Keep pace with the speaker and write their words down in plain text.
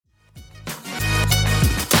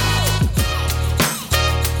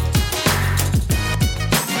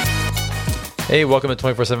Hey, welcome to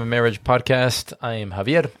 24/7 Marriage Podcast. I am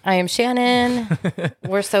Javier. I am Shannon.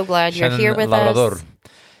 We're so glad you're here with Labrador. us.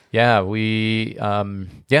 Yeah,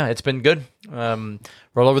 it's been good. We're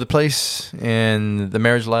all over the place, and the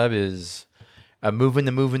Marriage Lab is moving.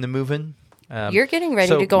 You're getting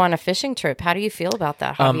ready to go on a fishing trip. How do you feel about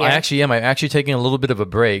that, Javier? I actually am. I'm actually taking a little bit of a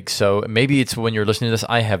break, so maybe it's when you're listening to this.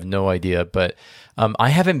 I have no idea, but I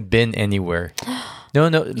haven't been anywhere. No.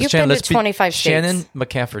 You've Shannon, been to 25 states. Shannon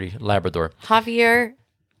McCafferty, Labrador. Javier,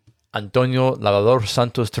 Antonio Labrador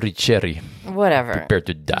Santos Tricheri. whatever. Prepare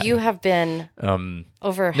to die. You have been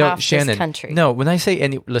over half this country. No, when I say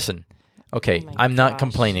listen, okay, Oh my I'm not gosh.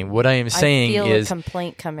 complaining. What I am saying I feel is a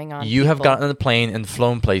complaint coming on. you have people. gotten on the plane and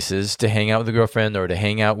flown places to hang out with a girlfriend or to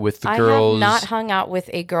hang out with the I girls. have not hung out with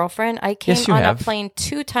a girlfriend. I came Yes, you on have. a plane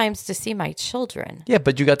 2 times to see my children. Yeah,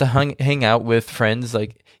 but you got to hang out with friends.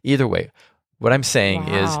 Like either way, what I'm saying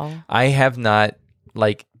is Wow. I have not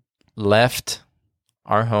left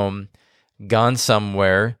our home, gone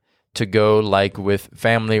somewhere to go with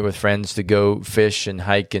family, with friends, to go fish and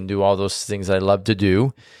hike and do all those things I love to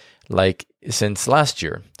do, since last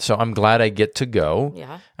year. So I'm glad I get to go.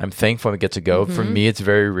 Yeah. I'm thankful I get to go. For me, it's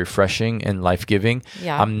very refreshing and life-giving.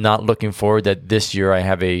 Yeah. I'm not looking forward that this year I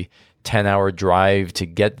have a 10-hour drive to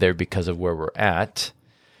get there because of where we're at.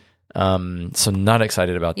 So not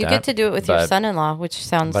excited about You that. get to do it with your but- son-in-law, which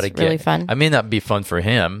sounds but really fun. I may not be fun for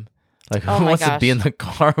him. Oh who my wants to be gosh. in the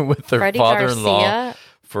car with their Freddie father-in-law Garcia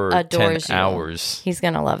for 10 adores you. hours? He's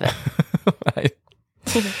going to love it. I-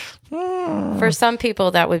 For some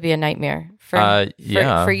people, that would be a nightmare.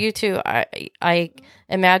 yeah. For you too, I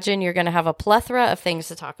imagine you're going to have a plethora of things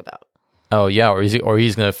to talk about. Oh yeah, or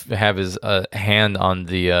he's gonna have his hand on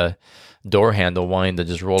the door handle, wanting to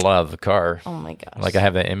just roll out of the car. Oh my gosh! Like I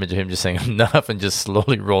have that image of him just saying enough and just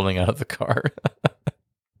slowly rolling out of the car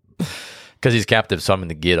because he's captive. So I'm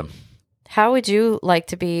gonna get him. How would you like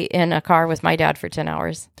to be in a car with my dad for 10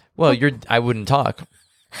 hours? Well, I wouldn't talk.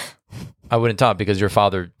 I wouldn't talk because your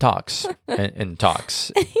father talks and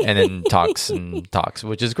talks and then talks and talks,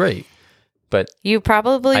 which is great. But You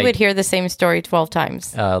probably would hear the same story 12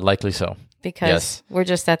 times likely so. because Yes. we're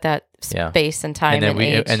just at that Yeah. space and time and,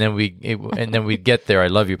 age. and then we get there. I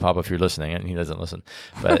love you, Papa, if you're listening, and he doesn't listen.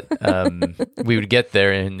 But we would get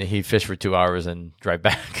there, and he'd fish for 2 hours and drive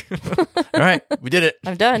back. All right, we did it.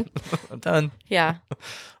 I'm done. I'm done. Yeah.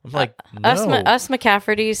 I'm like, no. Us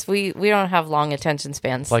McCaffertys, we don't have long attention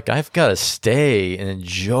spans. Like I've got to stay and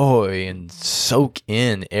enjoy and soak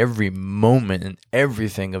in every moment and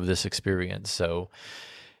everything of this experience. So,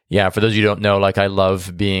 yeah, for those of you who don't know, I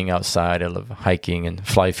love being outside. I love hiking and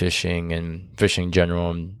fly fishing and fishing in general,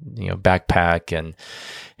 and backpack and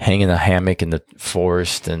hang in a hammock in the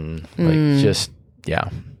forest and it's just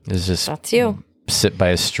That's you. sit by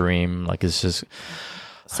a stream. It's just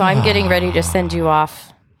So I'm getting ready to send you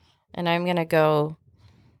off, and I'm going to go.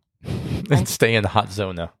 stay in the hot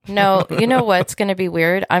zone now. No, you know what's going to be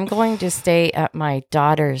weird? I'm going to stay at my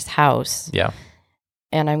daughter's house, Yeah.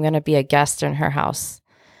 and I'm going to be a guest in her house,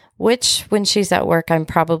 which when she's at work, I'm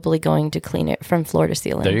probably going to clean it from floor to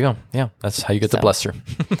ceiling. There you go. Yeah, that's how you get to bless her.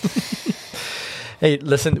 Hey,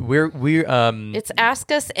 listen, we're It's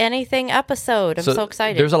Ask Us Anything episode. I'm so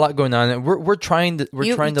excited. There's a lot going on. We're trying to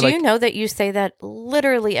Do you know that you say that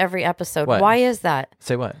literally every episode? What? Why is that?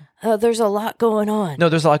 say what? There's a lot going on. No,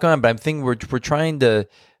 there's a lot going on, but I'm thinking we're trying to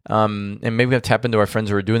and maybe we have to tap into our friends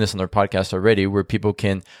who are doing this on their podcast already, where people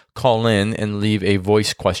can call in and leave a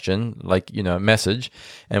voice question, a message,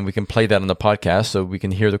 and we can play that on the podcast so we can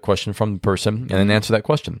hear the question from the person and then answer that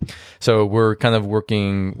question. So we're kind of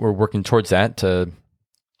working towards that to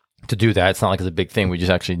do that. It's not like it's a big thing. We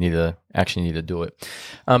just actually need to do it.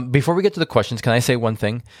 Before we get to the questions, can I say one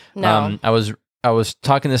thing? No. I was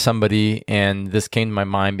talking to somebody, and this came to my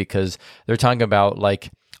mind because they're talking about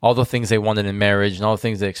all the things they wanted in marriage and all the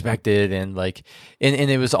things they expected, and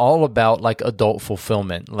it was all about adult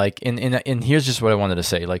fulfillment. And here's just what I wanted to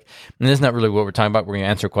say. And this is not really what we're talking about. We're going to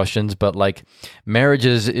answer questions, but marriage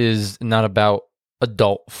is not about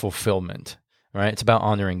adult fulfillment. Right? It's about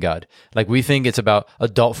honoring God. We think it's about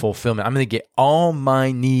adult fulfillment. I'm going to get all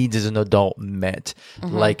my needs as an adult met.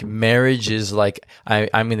 Marriage is I'm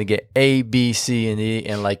going to get A, B, C, and E,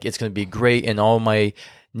 and it's going to be great, and all my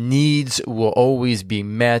needs will always be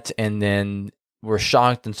met. And then we're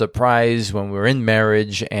shocked and surprised when we're in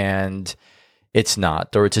marriage and it's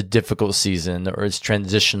not, or it's a difficult season, or it's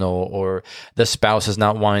transitional, or the spouse is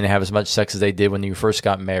not wanting to have as much sex as they did when you first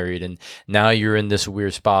got married, and now you're in this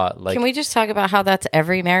weird spot. Can we just talk about how that's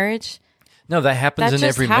every marriage? No, that happens That in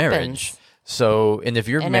just every happens. marriage. So, and if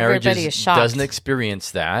your And marriage everybody is shocked. doesn't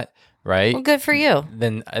experience that, right? Well, good for you.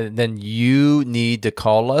 Then you need to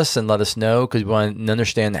call us and let us know, because we want to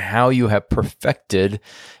understand how you have perfected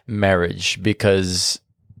marriage, because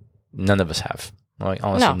none of us have. Like,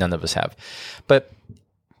 honestly, No. none of us have. But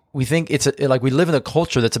we think like we live in a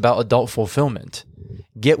culture that's about adult fulfillment.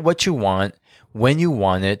 Get what you want when you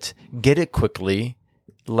want it, get it quickly.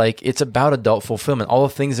 Like, it's about adult fulfillment. All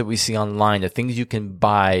the things that we see online, the things you can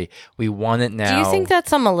buy, we want it now. Do you think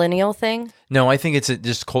that's a millennial thing? No, I think it's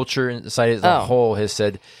just culture and society as a whole has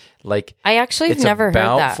said, like, I actually have it's never heard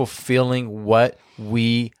about that. fulfilling what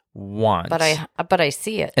we want. But I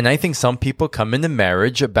see it. And I think some people come into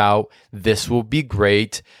marriage about, this will be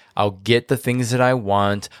great. I'll get the things that I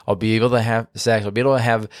want. I'll be able to have sex. I'll be able to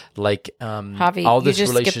have, like, Javi, all you this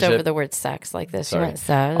just relationship. skipped over the word sex like this. Sorry. You went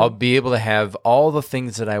sex. I'll be able to have all the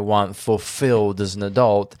things that I want fulfilled as an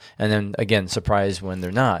adult, and then again, surprised when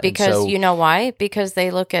they're not. Because you know why? Because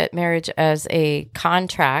they look at marriage as a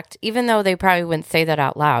contract, even though they probably wouldn't say that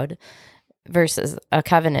out loud, versus a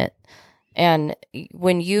covenant. And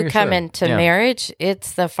when you come into marriage,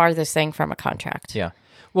 it's the farthest thing from a contract. Yeah.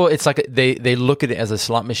 Well, it's like they look at it as a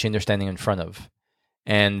slot machine they're standing in front of.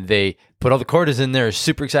 And they put all the quarters in there,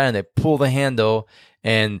 super excited, and they pull the handle,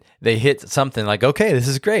 and they hit something like, okay, this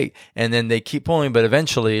is great. And then they keep pulling, but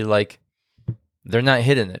eventually, like, they're not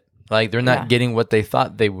hitting it. Like, they're not getting what they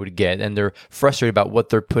thought they would get, and they're frustrated about what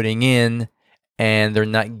they're putting in, and they're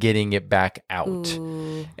not getting it back out.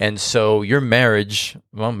 Ooh. And so your marriage,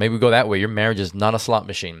 well, maybe we go that way. Your marriage is not a slot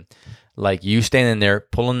machine. Like, you standing there,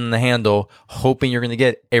 pulling the handle, hoping you're going to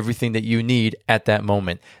get everything that you need at that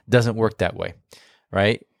moment. Doesn't work that way,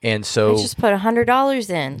 right? And so I just put $100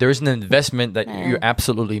 in. There's an investment that you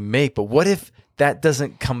absolutely make. But what if that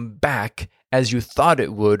doesn't come back as you thought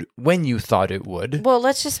it would when you thought it would? Well,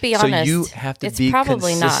 let's just be honest. So you have to it's be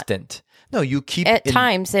probably consistent. No, you keep At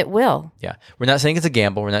times it will. Yeah. We're not saying it's a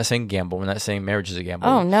gamble. We're not saying gamble. We're not saying marriage is a gamble.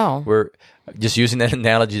 Oh, no. We're just using that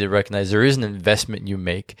analogy to recognize there is an investment you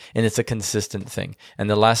make, and it's a consistent thing. And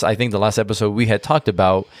I think the last episode we had talked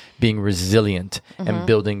about being resilient and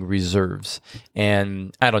building reserves.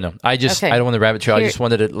 And I don't know. I don't want to rabbit trail. I just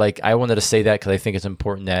wanted to say that because I think it's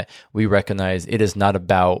important that we recognize it is not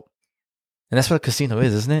about, and that's what a casino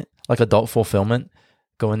is, isn't it? Like adult fulfillment.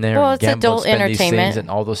 Go in there and it's gamble, adult spend these things entertainment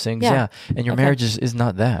and all those things. Yeah. And your marriage is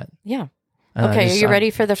not that. Yeah. Okay, are you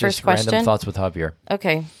ready for the first question? Random thoughts with Javier.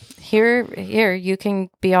 Okay. Here, you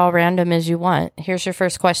can be all random as you want. Here's your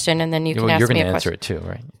first question, and then you can ask me a question. You're going to answer it too,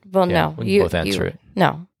 right? Well, no. We can both answer it.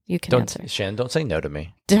 No, you can answer. Shannon, don't say no to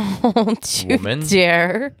me. Don't you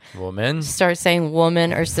dare start saying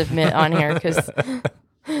woman or submit on here, because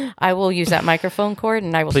I will use that microphone cord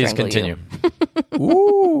and I will strangle you. Please continue.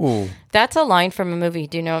 Ooh. That's a line from a movie.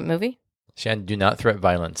 Do you know what movie? Shannon, do not threat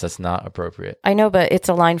violence. That's not appropriate. I know, but it's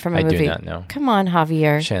a line from a movie. I do not know. Come on,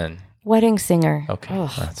 Javier. Shannon. Wedding Singer. Okay.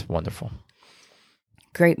 Ugh. That's wonderful.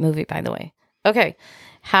 Great movie, by the way. Okay.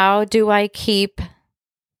 How do I keep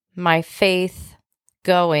my faith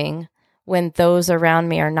going when those around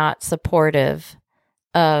me are not supportive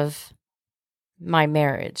of my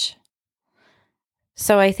marriage?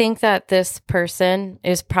 So I think that this person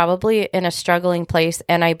is probably in a struggling place,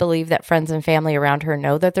 and I believe that friends and family around her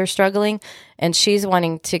know that they're struggling, and she's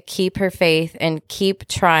wanting to keep her faith and keep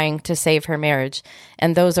trying to save her marriage.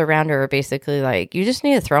 And those around her are basically like, you just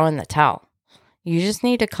need to throw in the towel. You just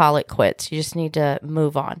need to call it quits. You just need to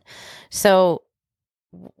move on. So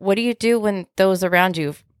what do you do when those around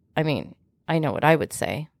you, I mean, I know what I would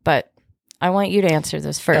say, but I want you to answer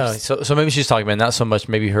this first. So maybe she's talking about not so much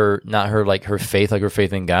maybe her faith, like her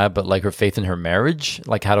faith in God, but like her faith in her marriage.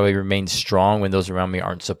 Like, how do I remain strong when those around me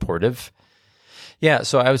aren't supportive? Yeah,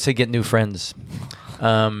 so I would say get new friends.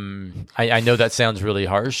 I know that sounds really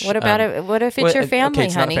harsh. What about it? What if it's your family,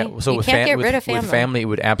 honey? So you can't get rid of family. With family, it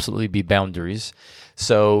would absolutely be boundaries.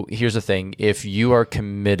 So here's the thing. If you are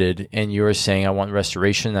committed and you are saying, I want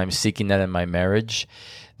restoration, and I'm seeking that in my marriage,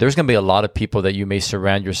 there's going to be a lot of people that you may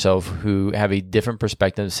surround yourself who have a different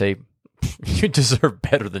perspective and say, you deserve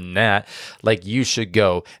better than that. Like, you should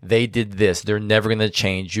go. They did this. They're never going to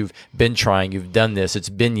change. You've been trying. You've done this. It's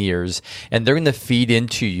been years. And they're going to feed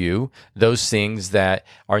into you those things that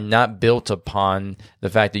are not built upon the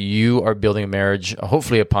fact that you are building a marriage,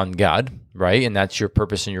 hopefully upon God, right? And that's your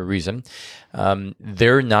purpose and your reason.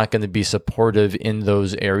 They're not going to be supportive in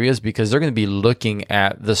those areas because they're going to be looking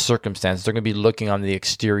at the circumstance. They're going to be looking on the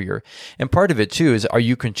exterior. And part of it too is, are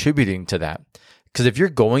you contributing to that? Because if you're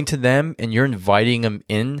going to them and you're inviting them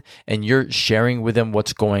in and you're sharing with them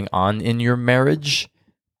what's going on in your marriage,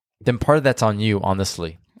 then part of that's on you,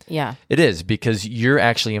 honestly. Yeah. It is, because you're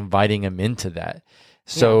actually inviting them into that.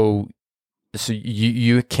 So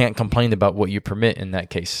you can't complain about what you permit in that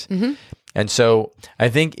case. Mm-hmm. And so I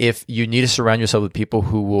think if you need to surround yourself with people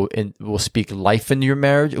who will speak life into your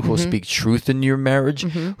marriage, who will speak truth into your marriage,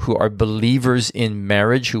 who are believers in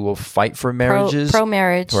marriage, who will fight for marriages,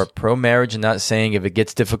 pro-marriage, who are pro-marriage, and not saying if it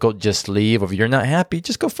gets difficult, just leave, or if you're not happy,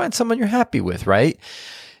 just go find someone you're happy with, right?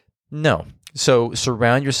 No. So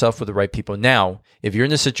surround yourself with the right people. Now, if you're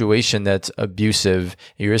in a situation that's abusive,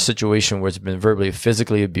 you're in a situation where it's been verbally,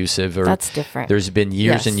 physically abusive, or that's different. There's been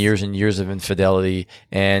years and years and years of infidelity,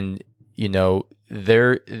 and you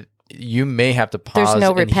may have to pause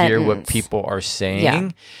and hear what people are saying. Yeah.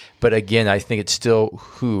 But again, I think it's still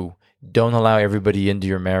don't allow everybody into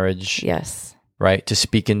your marriage. Yes. Right? To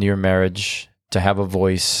speak into your marriage, to have a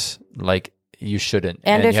voice, like you shouldn't.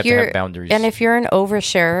 And you have to have boundaries. And if you're an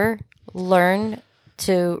oversharer, learn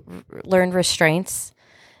restraints,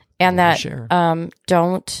 and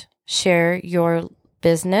don't share your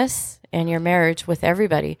business and your marriage with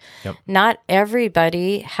everybody. Yep. Not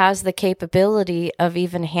everybody has the capability of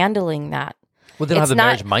even handling that. Well, they don't have the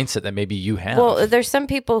marriage mindset that maybe you have. Well, there's some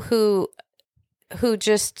people who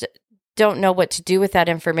just don't know what to do with that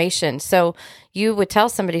information. So you would tell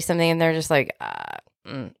somebody something and they're just like,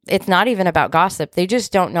 it's not even about gossip. They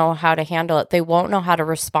just don't know how to handle it. They won't know how to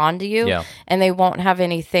respond to you, and they won't have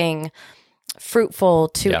anything fruitful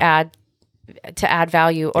to add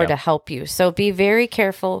value or to help you. So be very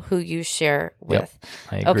careful who you share with.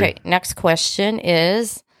 I agree. Okay, next question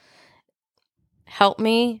is, help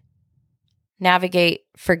me navigate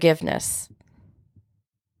forgiveness.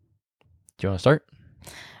 Do you want to start?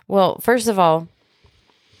 Well, first of all,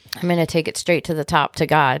 I'm going to take it straight to the top, to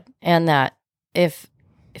God, and that if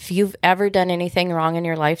you've ever done anything wrong in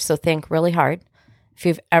your life, so think really hard. If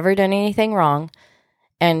you've ever done anything wrong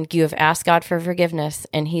and you have asked God for forgiveness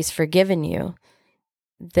and He's forgiven you,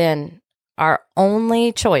 then our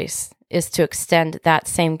only choice is to extend that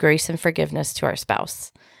same grace and forgiveness to our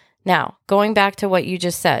spouse. Now, going back to what you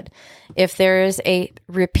just said, if there is a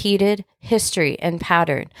repeated history and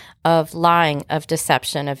pattern of lying, of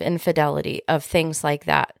deception, of infidelity, of things like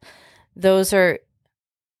that, those are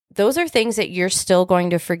things that you're still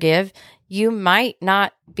going to forgive. You might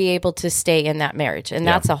not be able to stay in that marriage, and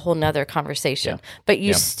that's a whole nother conversation. But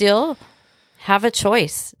you still have a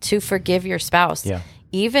choice to forgive your spouse,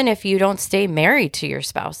 even if you don't stay married to your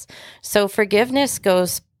spouse. So forgiveness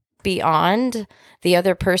goes beyond the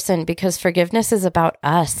other person, because forgiveness is about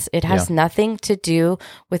us. It has nothing to do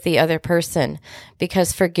with the other person,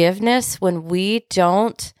 because forgiveness, when we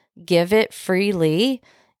don't give it freely,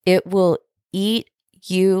 it will eat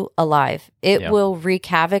you alive. It will wreak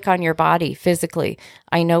havoc on your body physically.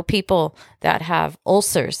 I know people that have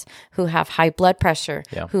ulcers, who have high blood pressure,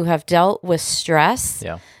 who have dealt with stress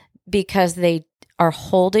because they are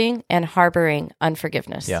holding and harboring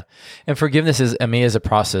unforgiveness. Yeah. And forgiveness is a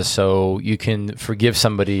process. So you can forgive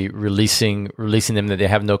somebody, releasing them that they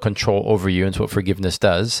have no control over you. And it's what forgiveness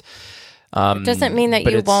does. It doesn't mean that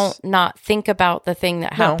you won't not think about the thing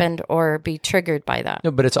that happened or be triggered by that.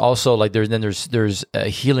 No, but it's also like there's a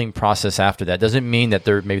healing process after that. It doesn't mean that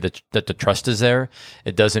that the trust is there.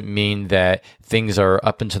 It doesn't mean that things are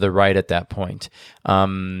up and to the right at that point.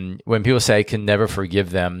 When people say I can never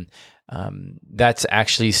forgive them, that's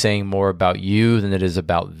actually saying more about you than it is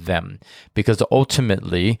about them, because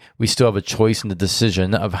ultimately we still have a choice in the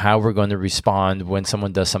decision of how we're going to respond when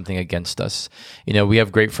someone does something against us. We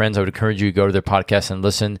have great friends. I would encourage you to go to their podcast and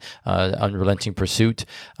listen, Unrelenting Pursuit,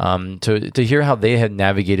 to hear how they had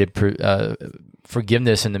navigated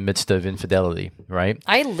forgiveness in the midst of infidelity, right?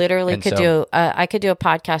 I literally could do a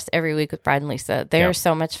podcast every week with Brad and Lisa. They are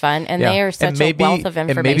so much fun, and they are such a wealth of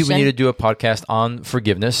information. And maybe we need to do a podcast on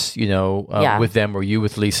forgiveness, with them, or you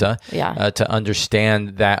with Lisa, to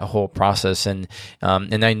understand that whole process. And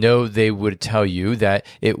I know they would tell you that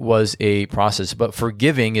it was a process, but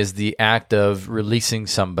forgiving is the act of releasing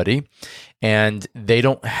somebody. And they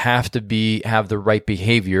don't have to have the right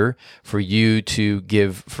behavior for you to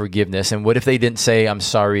give forgiveness. And what if they didn't say, I'm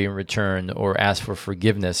sorry in return, or ask for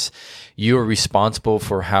forgiveness? You are responsible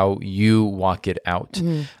for how you walk it out.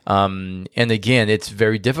 Mm-hmm. And again, it's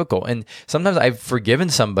very difficult. And sometimes I've forgiven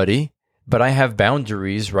somebody, but I have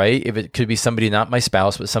boundaries, right? If it could be somebody, not my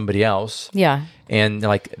spouse, but somebody else. Yeah. And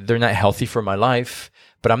like, they're not healthy for my life,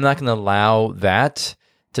 but I'm not going to allow that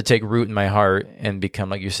to take root in my heart and become,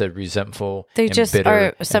 like you said, resentful. They and just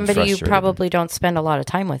bitter are somebody and you frustrated. probably don't spend a lot of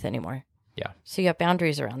time with anymore. Yeah. So you have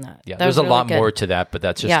boundaries around that. Yeah. There's a lot more to that, but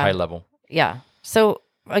that's just high level. Yeah. So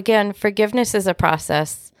again, forgiveness is a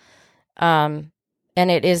process. And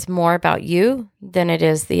it is more about you than it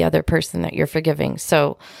is the other person that you're forgiving.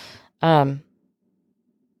 So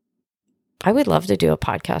I would love to do a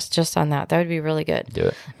podcast just on that. That would be really good. Do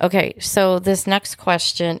it. Okay, so this next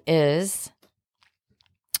question is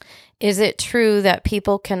it true that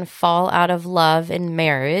people can fall out of love in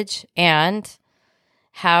marriage? And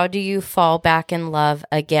how do you fall back in love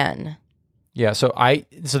again? Yeah. So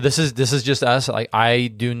this is just us. Like, I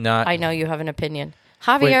do not. I know you have an opinion.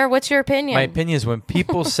 Javier, what's your opinion? My opinion is when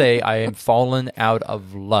people say I am fallen out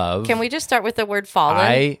of love. Can we just start with the word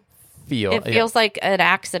fallen? It feels like an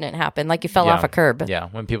accident happened, like you fell off a curb. Yeah.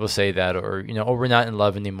 When people say that, or, oh, we're not in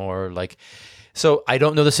love anymore. Like, so I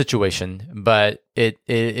don't know the situation, but it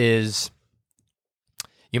is,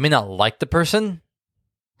 you may not like the person,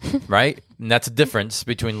 right? And that's a difference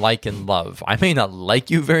between like and love. I may not like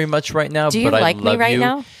you very much right now, Do you but like I love me right you.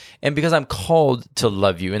 now? And because I'm called to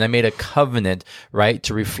love you, and I made a covenant, right,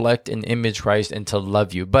 to reflect and image Christ and to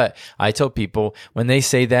love you. But I tell people, when they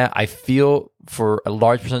say that, I feel for a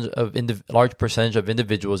large percentage of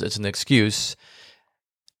individuals, it's an excuse.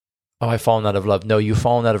 Oh, I've fallen out of love. No, you've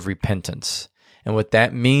fallen out of repentance. And what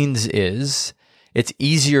that means is, it's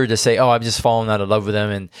easier to say, oh, I've just fallen out of love with them.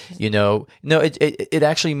 And, no, it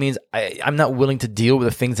actually means I'm not willing to deal with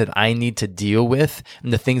the things that I need to deal with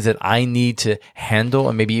and the things that I need to handle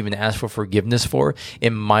and maybe even ask for forgiveness for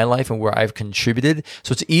in my life and where I've contributed.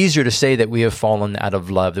 So it's easier to say that we have fallen out of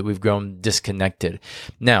love, that we've grown disconnected.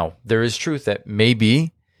 Now, there is truth that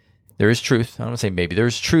maybe, there is truth. I don't want to say maybe. There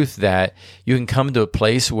is truth that you can come to a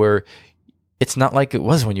place where it's not like it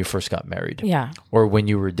was when you first got married. Yeah. Or when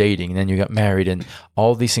you were dating and then you got married and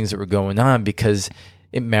all these things that were going on, because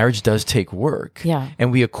marriage does take work. Yeah.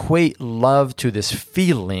 And we equate love to this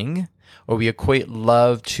feeling, or we equate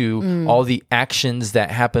love to all the actions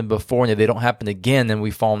that happened before, and if they don't happen again, then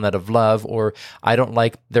we've fallen out of love. Or I don't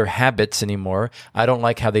like their habits anymore. I don't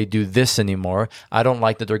like how they do this anymore. I don't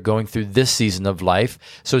like that they're going through this season of life.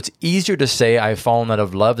 So it's easier to say I've fallen out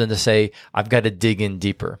of love than to say I've got to dig in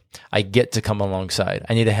deeper. I get to come alongside.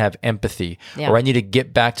 I need to have empathy, or I need to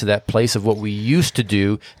get back to that place of what we used to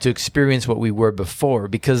do to experience what we were before,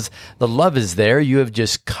 because the love is there. You have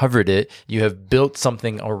just covered it. You have built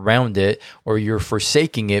something around it, or you're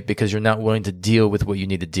forsaking it because you're not willing to deal with what you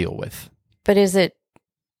need to deal with. But is that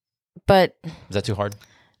too hard?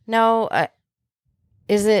 No.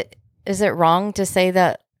 Is it wrong to say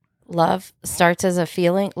that love starts as a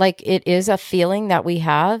feeling? Like, it is a feeling that we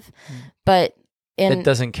have, but it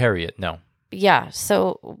doesn't carry it. No. Yeah.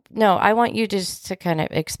 So no, I want you just to kind of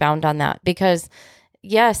expound on that, because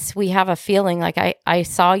yes, we have a feeling. Like I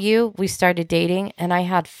saw you, we started dating, and I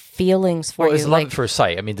had feelings for you. Well, it's love at first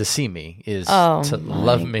sight. I mean, to see me is to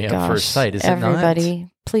love me at first sight. Is everybody, it not?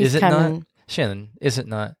 Please is it come not? in. Shannon, is it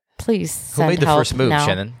not? Please send Who made the help first move, now.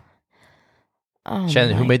 Shannon? Oh,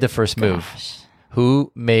 Shannon, who my made the first move? gosh.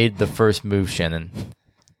 Who made the first move, Shannon?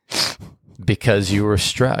 Because you were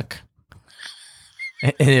struck.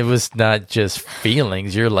 And it was not just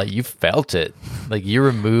feelings. You felt it. Like, you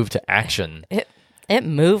were moved to action. It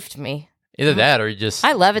moved me. Either that or you just...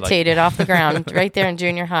 I levitated off the ground right there in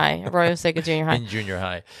junior high, Arroyo Seco Junior High. In junior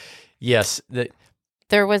high. Yes.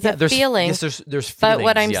 There was a feeling. Yes, there's feelings. But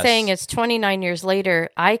what I'm yes. saying is 29 years later,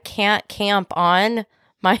 I can't camp on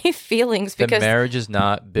my feelings, the because marriage is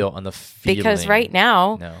not built on the feeling. because right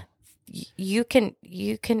now No. you can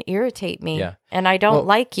irritate me, Yeah. and I don't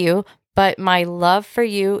like you, but my love for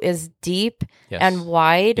you is deep Yes. and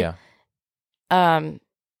wide. Yeah.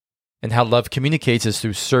 And how love communicates is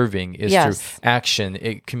through serving, is Yes. through action.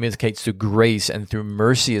 It communicates through grace, and through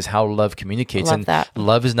mercy is how love communicates. Love and that.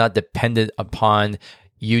 love is not dependent upon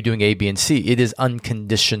you doing A, B, and C. It is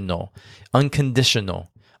unconditional. Unconditional.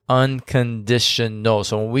 Unconditional.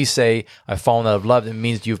 So when we say I've fallen out of love, it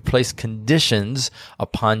means you've placed conditions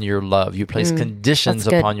upon your love. You place conditions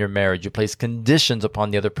that's good. upon your marriage. You place conditions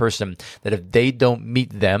upon the other person that if they don't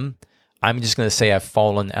meet them, I'm just going to say I've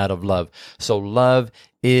fallen out of love. So love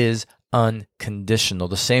is unconditional.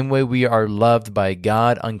 The same way we are loved by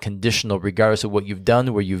God, unconditional, regardless of what you've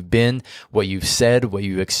done, where you've been, what you've said, what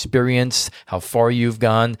you've experienced, how far you've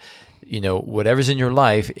gone, whatever's in your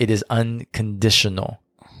life, it is unconditional.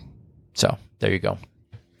 So there you go.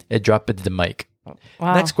 It dropped it to the mic.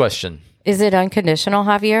 Wow. Next question. Is it unconditional,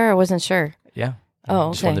 Javier? I wasn't sure. Yeah.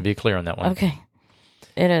 Oh, Just okay. wanted to be clear on that one. Okay.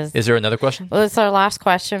 It is. Is there another question? Well, it's our last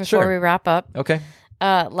question before Sure. we wrap up. Okay.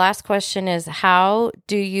 Last question is, how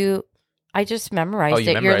do you... I just memorized Oh, you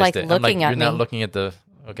it. You're memorized like it. looking at You're me. not looking at the...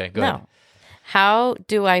 Okay, go ahead. No. How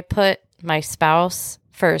do I put my spouse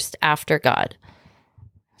first after God?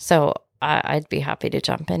 So I'd be happy to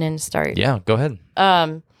jump in and start. Yeah, go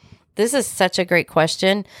ahead. This is such a great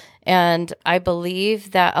question. And I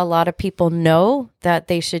believe that a lot of people know that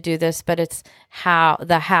they should do this, but it's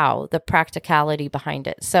the practicality behind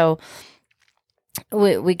it. So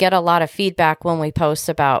we get a lot of feedback when we post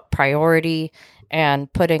about priority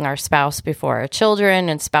and putting our spouse before our children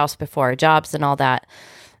and spouse before our jobs and all that.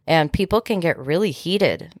 And people can get really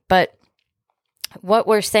heated. But what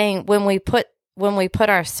we're saying, when we put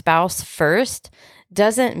our spouse first,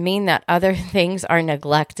 doesn't mean that other things are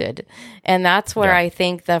neglected. And that's where I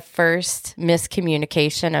think the first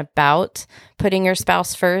miscommunication about putting your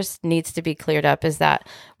spouse first needs to be cleared up, is that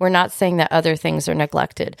we're not saying that other things are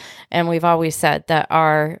neglected. And we've always said that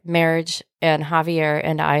our marriage, and Javier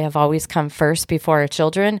and I, have always come first before our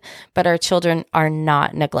children, but our children are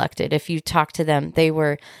not neglected. If you talk to them, they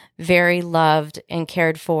were very loved and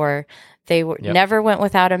cared for. They never went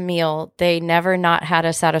without a meal. They never not had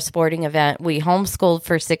us at a sporting event. We homeschooled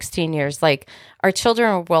for 16 years. Like, our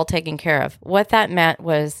children were well taken care of. What that meant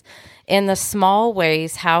was, in the small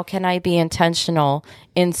ways, how can I be intentional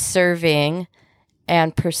in serving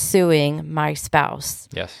and pursuing my spouse?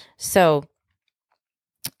 Yes. So,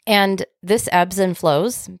 and this ebbs and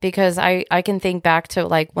flows, because I can think back to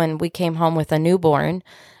like when we came home with a newborn.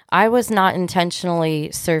 I was not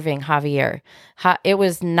intentionally serving Javier. It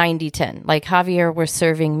was 90-10. Like, Javier was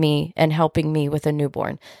serving me and helping me with a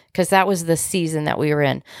newborn, because that was the season that we were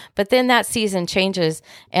in. But then that season changes,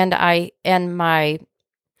 and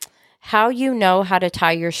how you know how to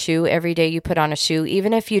tie your shoe every day you put on a shoe,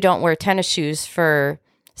 even if you don't wear tennis shoes for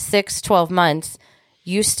 6-12 months,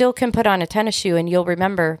 you still can put on a tennis shoe and you'll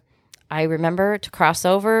remember, I remember to cross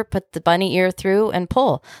over, put the bunny ear through, and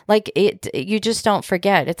pull. Like, you just don't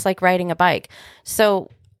forget. It's like riding a bike. So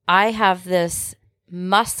I have this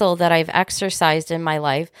muscle that I've exercised in my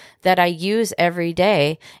life that I use every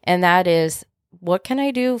day. And that is, what can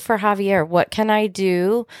I do for Javier? What can I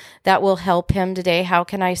do that will help him today? How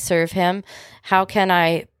can I serve him? How can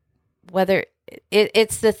I, whether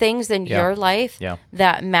it's the things in your life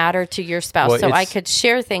that matter to your spouse. Well, so I could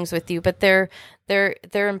share things with you, but they're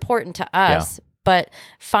important to us. Yeah. But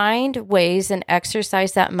find ways and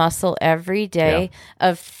exercise that muscle every day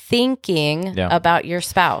of thinking about your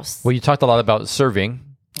spouse. Well, you talked a lot about serving.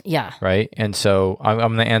 Yeah. Right. And so I'm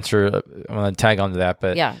going to answer, I'm going to tag onto that.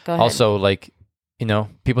 But go ahead. Also, like,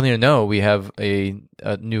 people need to know we have a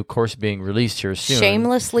new course being released here soon.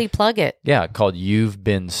 Shamelessly plug it. Yeah, called You've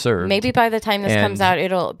Been Served. Maybe by the time this comes out,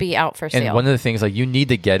 it'll be out for sale. And one of the things, like, you need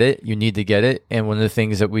to get it. And one of the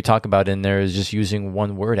things that we talk about in there is just using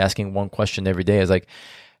one word, asking one question every day. Is like,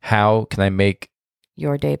 how can I make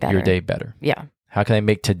your day better? Yeah. How can I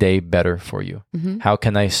make today better for you? Mm-hmm. How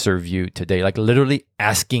can I serve you today? Like, literally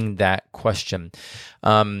asking that question.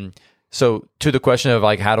 So to the question of,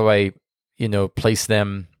 like, how do I place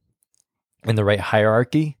them in the right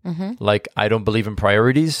hierarchy. Mm-hmm. Like, I don't believe in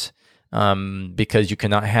priorities because you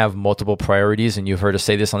cannot have multiple priorities. And you've heard us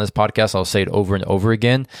say this on this podcast. I'll say it over and over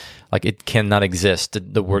again. Like, it cannot exist.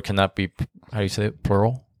 The word cannot be, how do you say it?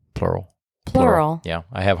 Plural. Yeah.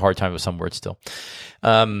 I have a hard time with some words still.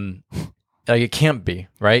 Like, it can't be,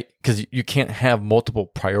 right? Because you can't have multiple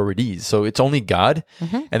priorities. So it's only God,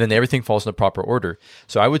 and then everything falls in the proper order.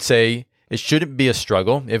 So I would say, it shouldn't be a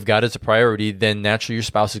struggle. If God is a priority, then naturally your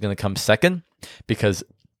spouse is going to come second, because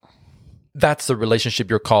that's the relationship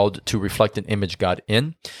you're called to reflect and image God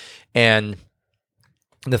in. And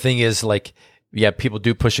the thing is, like, people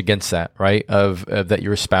do push against that, right? Of that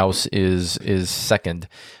your spouse is second.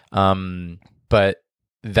 But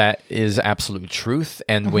that is absolute truth.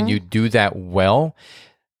 And when you do that well,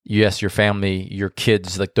 yes, your family, your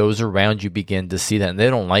kids, like those around you begin to see that, and they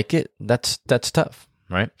don't like it. That's tough.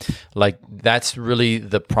 Right? Like, that's really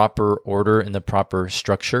the proper order and the proper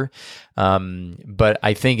structure. But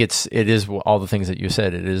I think it is all the things that you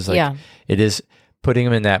said. It is like, it is putting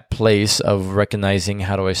them in that place of recognizing,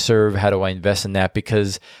 how do I serve? How do I invest in that?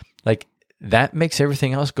 Because, like, that makes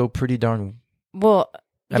everything else go pretty darn well.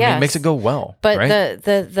 I mean, it makes it go well. But right?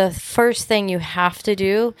 the first thing you have to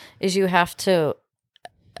do is you have to,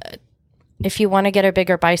 if you want to get a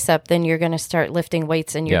bigger bicep, then you're going to start lifting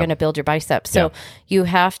weights and you're going to build your bicep. So you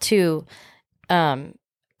have to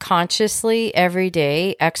consciously every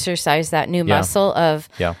day exercise that new muscle of,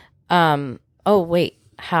 oh, wait,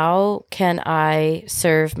 how can I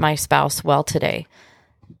serve my spouse well today?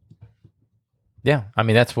 Yeah. I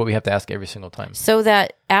mean, that's what we have to ask every single time. So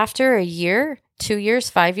that after a year, 2 years,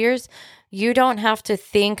 5 years, you don't have to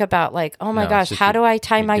think about, like, oh my gosh, how do I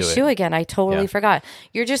tie my shoe again? I totally forgot.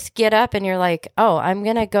 You just get up and you're like, oh, I'm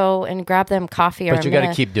going to go and grab them coffee. But you got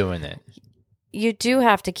to keep doing it. You do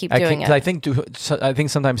have to keep doing it. I think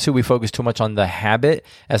sometimes too, we focus too much on the habit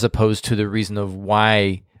as opposed to the reason of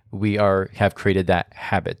why we have created that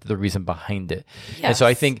habit, the reason behind it. Yes. And so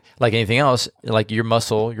I think, like anything else, like your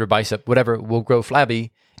muscle, your bicep, whatever, will grow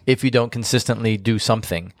flabby if you don't consistently do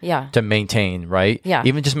something Yeah. to maintain, right? Yeah.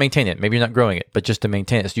 Even just maintain it. Maybe you're not growing it, but just to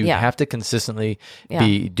maintain it. So you Yeah. have to consistently Yeah.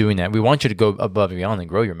 be doing that. We want you to go above and beyond and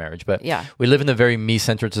grow your marriage, but Yeah. we live in a very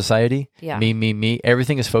me-centered society. Yeah. Me.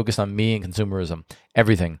 Everything is focused on me and consumerism.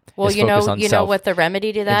 Everything Well, is you focused on know self. what the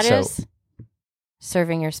remedy to that so- is?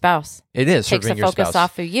 Serving your spouse. It is Takes the serving your focus spouse.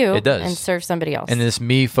 off of you It does. and serve somebody else. And in this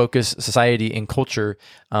me-focused society and culture,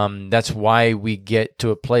 that's why we get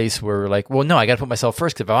to a place where we're like, well, no, I got to put myself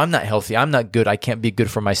first. Because if I'm not healthy, I'm not good. I can't be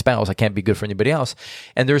good for my spouse. I can't be good for anybody else.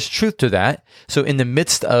 And there's truth to that. So in the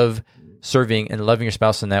midst of serving and loving your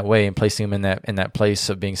spouse in that way and placing them in that place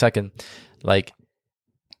of being second, like,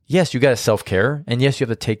 yes, you got to self-care. And yes, you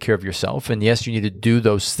have to take care of yourself. And yes, you need to do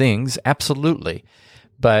those things. Absolutely.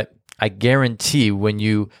 But I guarantee when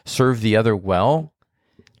you serve the other well,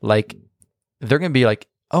 like they're going to be like,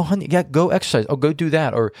 oh, honey, yeah, go exercise. Oh, go do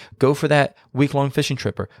that. Or go for that week-long fishing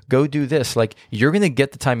trip. Or go do this. Like you're going to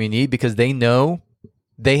get the time you need because they know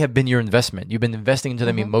they have been your investment. You've been investing into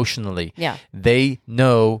them emotionally. Yeah. They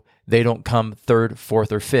know they don't come third,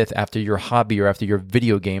 fourth, or fifth after your hobby or after your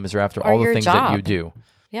video games or after all the your things that job. you do.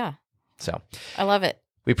 Yeah. So I love it.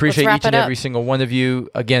 we appreciate wrap each and it up. every single one of you.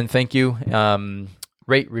 Again, thank you.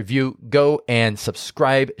 Rate, review, go and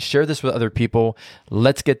subscribe. Share this with other people.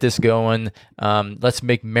 Let's get this going. Let's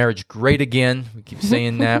make marriage great again. We keep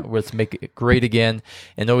saying that. Let's make it great again.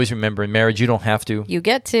 And always remember, in marriage, you don't have to. You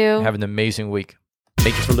get to. Have an amazing week.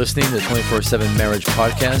 Thank you for listening to the 24/7 Marriage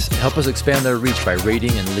Podcast. Help us expand our reach by rating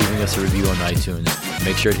and leaving us a review on iTunes.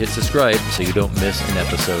 Make sure to hit subscribe so you don't miss an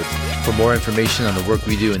episode. For more information on the work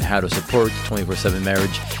we do and how to support 24/7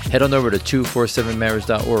 Marriage, head on over to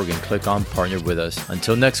 247marriage.org and click on Partner with Us.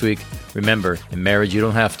 Until next week, remember, in marriage you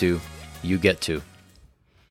don't have to, you get to.